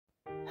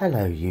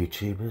Hello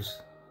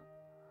YouTubers,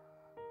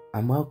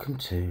 and welcome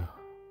to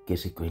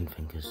Gizzy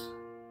Greenfingers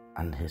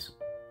and his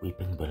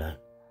Weeping Willow.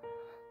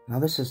 Now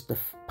this is the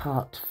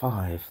part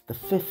 5, the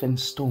 5th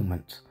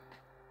installment,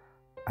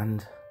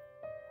 and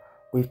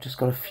we've just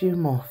got a few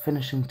more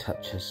finishing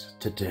touches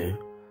to do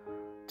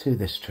to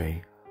this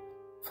tree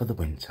for the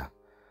winter,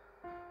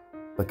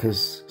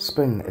 because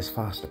spring is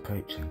fast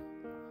approaching,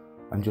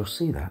 and you'll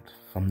see that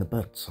from the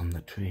buds on the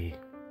tree.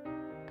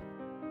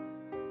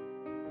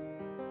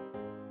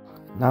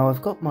 Now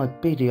I've got my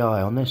beady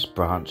eye on this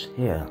branch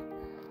here.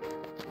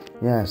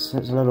 Yes,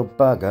 it's a little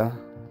bugger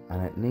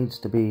and it needs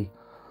to be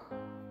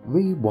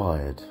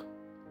rewired.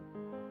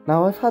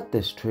 Now I've had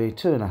this tree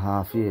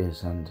 2.5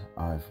 years and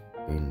I've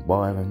been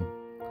wiring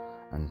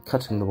and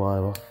cutting the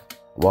wire off,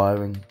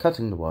 wiring,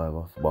 cutting the wire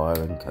off,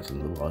 wiring, cutting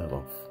the wire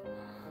off.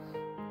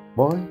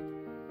 Why?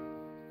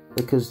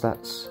 Because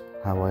that's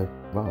how I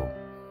roll.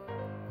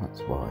 That's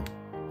why.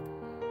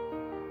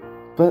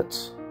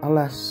 But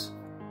alas,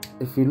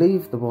 if you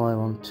leave the wire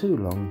on too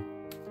long,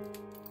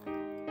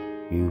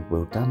 you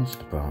will damage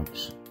the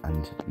branch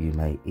and you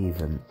may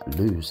even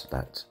lose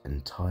that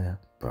entire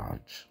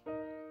branch.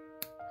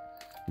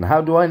 Now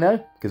how do I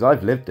know? Because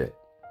I've lived it.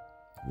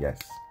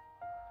 Yes,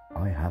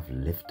 I have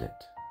lived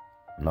it.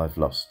 And I've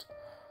lost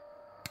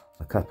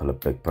a couple of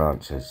big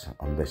branches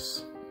on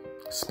this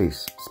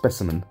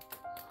specimen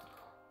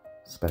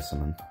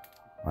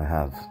I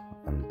have,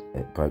 and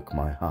it broke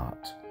my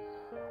heart.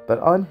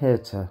 But I'm here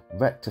to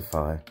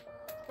rectify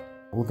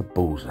all the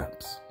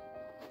balls-ups.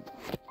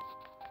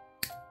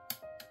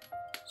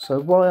 So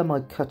why am I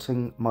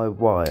cutting my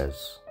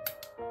wires?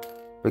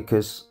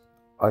 Because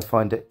I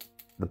find it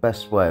the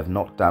best way of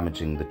not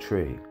damaging the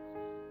tree,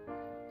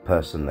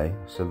 personally.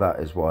 So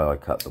that is why I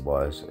cut the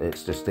wires.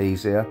 It's just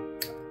easier,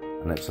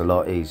 and it's a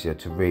lot easier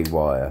to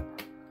rewire,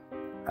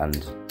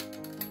 and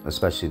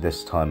especially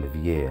this time of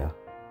year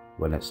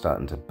when it's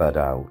starting to bud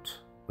out.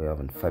 We are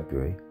in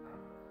February.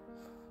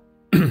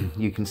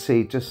 You can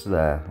see just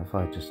there, if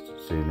I just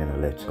zoom in a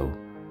little,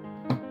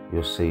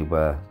 you'll see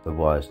where the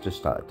wires just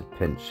started to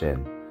pinch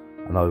in.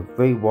 And I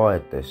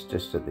rewired this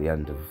just at the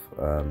end of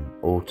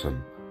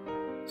autumn.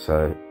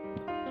 So,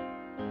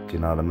 do you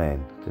know what I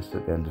mean? Just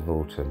at the end of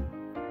autumn,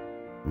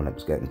 when it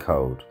was getting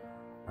cold,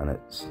 and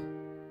it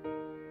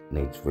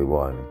needs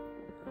rewiring.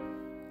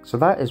 So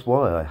that is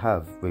why I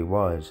have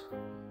rewired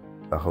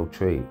the whole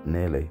tree,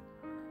 nearly.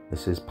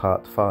 This is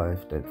part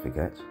 5, don't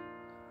forget.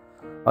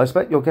 I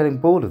expect you're getting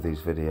bored of these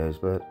videos,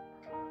 but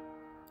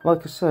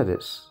like I said,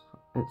 it's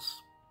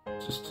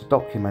just to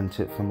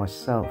document it for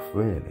myself,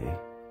 really,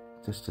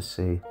 just to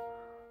see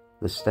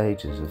the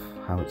stages of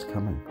how it's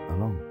coming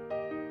along.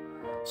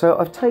 So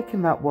I've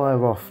taken that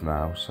wire off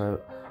now, so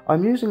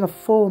I'm using a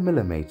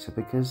 4mm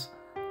because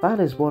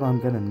that is what I'm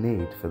going to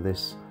need for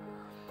this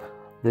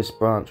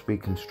branch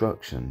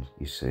reconstruction,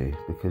 you see,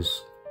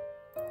 because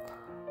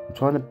I'm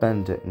trying to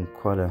bend it in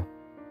quite a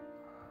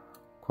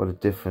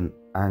different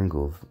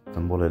angle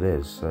than what it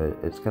is, so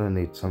it's going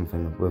to need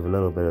something with a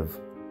little bit of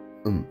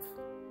oomph.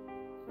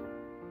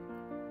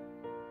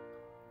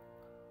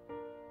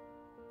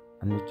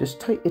 And you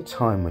just take your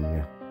time when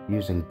you're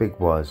using big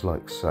wires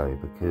like so,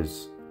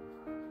 because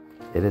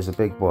it is a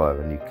big wire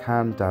and you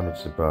can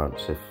damage the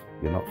branch if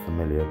you're not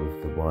familiar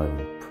with the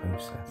wiring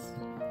process.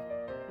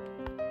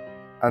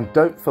 And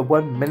don't for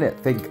 1 minute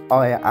think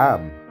I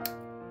am,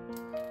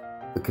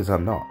 because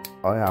I'm not.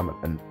 I am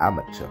an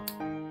amateur.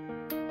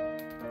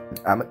 An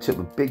amateur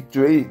with big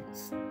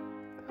dreams.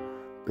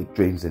 Big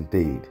dreams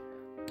indeed.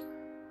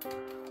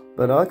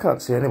 But I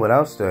can't see anyone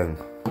else doing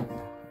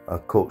a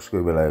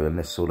corkscrew willow in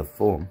this sort of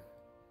form.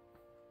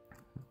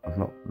 I've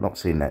not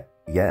seen it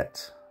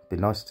yet. It'd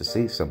be nice to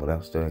see someone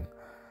else doing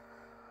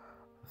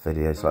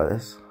videos like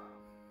this.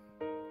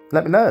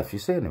 Let me know if you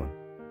see anyone.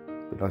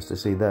 It'd be nice to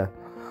see their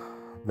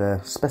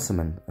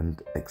specimen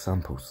and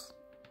examples.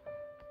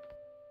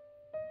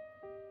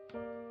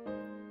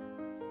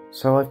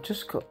 So I've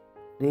just got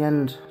the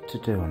end to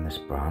do on this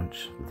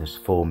branch with this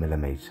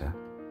 4mm,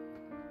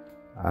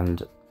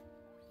 and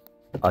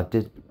I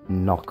did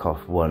knock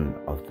off one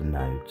of the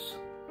nodes.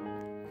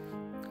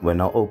 We're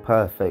not all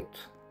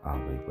perfect, are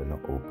we? We're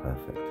not all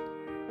perfect.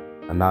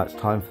 And now it's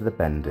time for the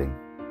bending,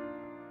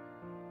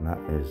 and that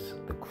is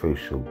the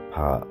crucial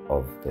part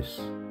of this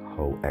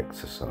whole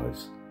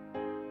exercise.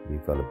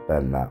 You've got to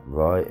bend that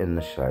right in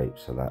the shape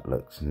so that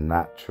looks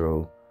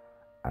natural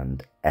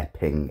and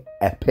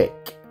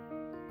epic.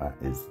 That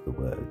is the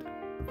word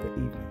of the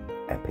evening.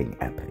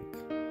 Epic.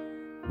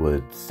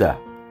 Words.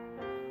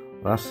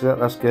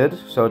 That's good.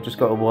 So I've just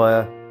got to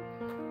wire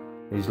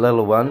these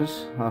little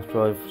ones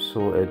after I've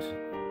sorted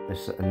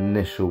this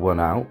initial one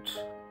out.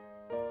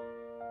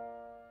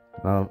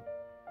 Now,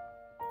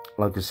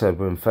 like I said,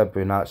 we're in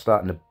February now, it's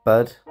starting to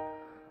bud.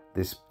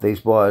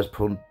 These wires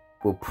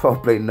will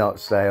probably not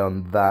stay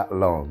on that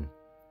long,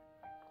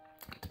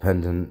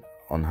 depending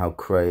on how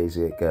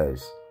crazy it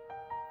goes.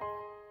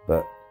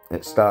 But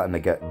it's starting to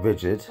get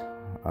rigid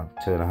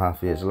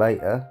 2.5 years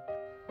later,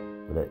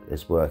 but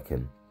it's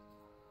working.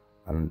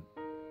 And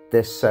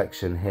this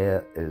section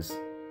here is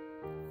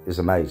is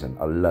amazing.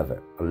 I love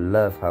it. I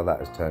love how that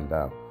has turned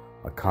out.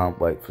 I can't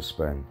wait for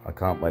spring. I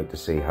can't wait to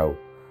see how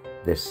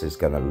this is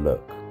going to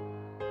look.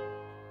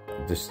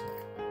 Just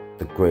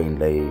the green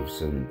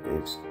leaves, and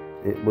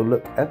it will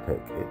look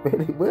epic. It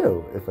really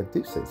will, if I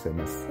do say so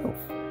myself.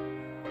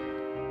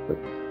 But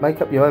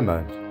make up your own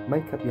mind.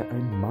 Make up your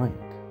own mind.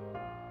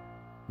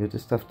 You'll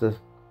just have to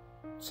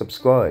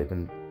subscribe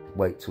and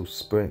wait till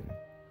spring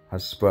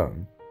has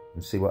sprung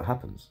and see what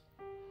happens.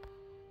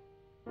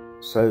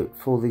 So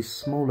for these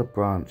smaller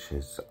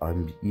branches,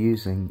 I'm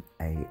using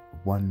a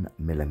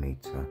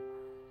 1mm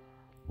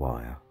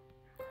wire.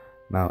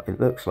 Now it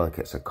looks like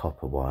it's a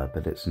copper wire,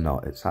 but it's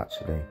not. It's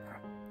actually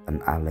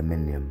an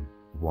aluminium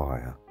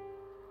wire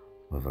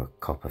with a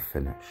copper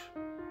finish.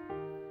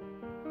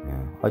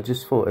 Yeah, I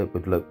just thought it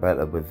would look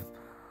better with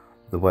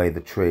the way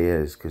the tree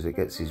is, because it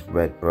gets these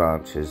red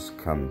branches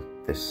come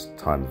this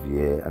time of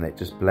year, and it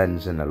just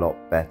blends in a lot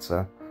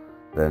better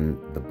than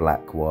the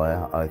black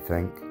wire, I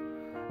think.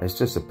 It's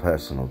just a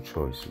personal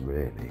choice,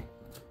 really,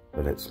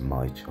 but it's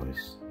my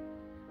choice,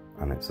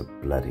 and it's a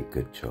bloody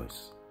good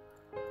choice.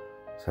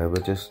 So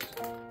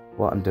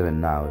what I'm doing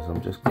now is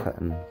I'm just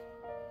cutting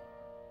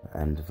the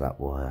end of that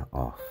wire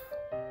off,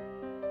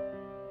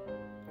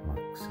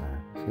 like so.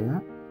 See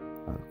that?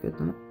 That's good,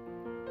 isn't it?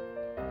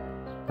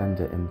 Just bend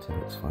it into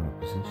its final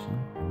position,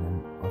 and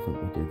then I think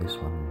we'll do this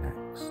one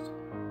next.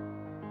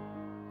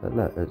 But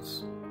look,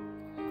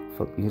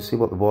 you can see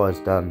what the wire's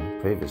done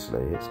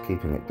previously. It's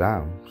keeping it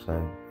down,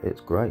 so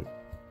it's great.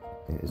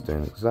 It is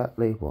doing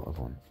exactly what I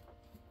want.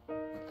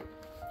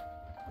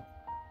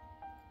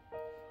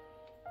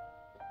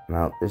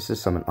 Now, this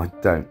is something I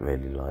don't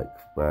really like,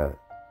 where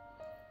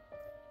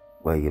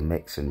you're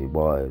mixing your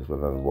wires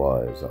with other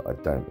wires. I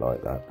don't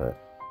like that, but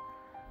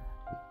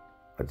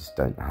I just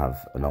don't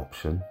have an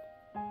option.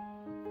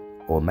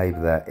 Or maybe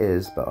there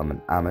is, but I'm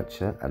an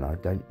amateur and I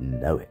don't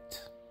know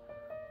it.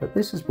 But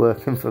this is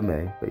working for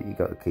me, but you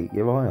got to keep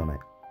your eye on it.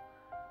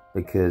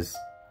 Because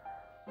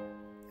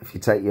if you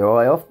take your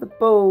eye off the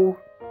ball,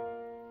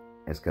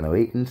 it's going to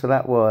eat into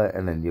that wire,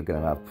 and then you're going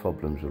to have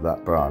problems with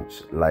that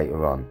branch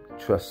later on.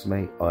 Trust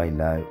me, I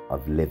know,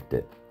 I've lived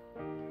it.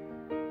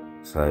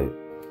 So,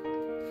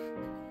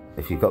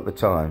 if you've got the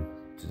time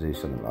to do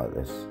something like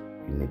this,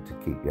 you need to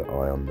keep your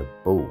eye on the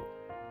ball.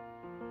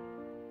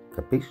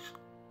 Capiche?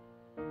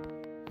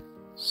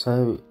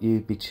 So,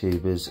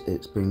 YouTubers,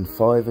 it's been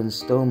 5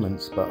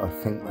 installments, but I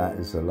think that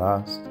is the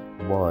last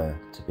wire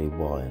to be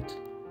wired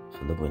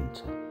for the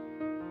winter.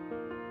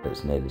 But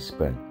it's nearly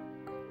spring.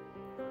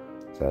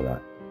 So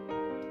that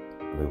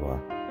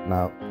rewire.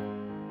 Now,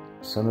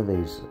 some of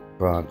these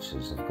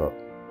branches have got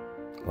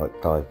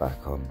like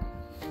dieback on,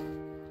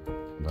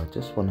 and I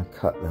just want to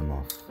cut them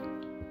off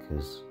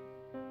because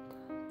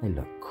they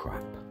look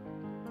crap.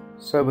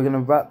 So we're going to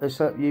wrap this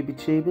up,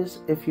 YouTubers.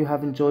 If you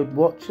have enjoyed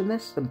watching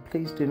this, then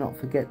please do not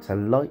forget to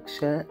like,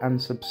 share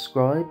and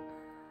subscribe.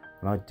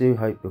 And I do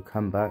hope you'll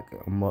come back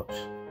and watch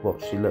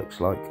what she looks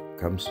like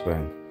come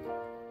spring.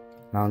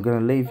 Now I'm going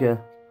to leave you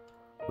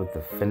with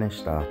the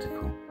finished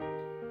article.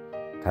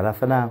 Ta-da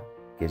for now.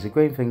 Gives you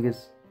green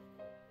fingers.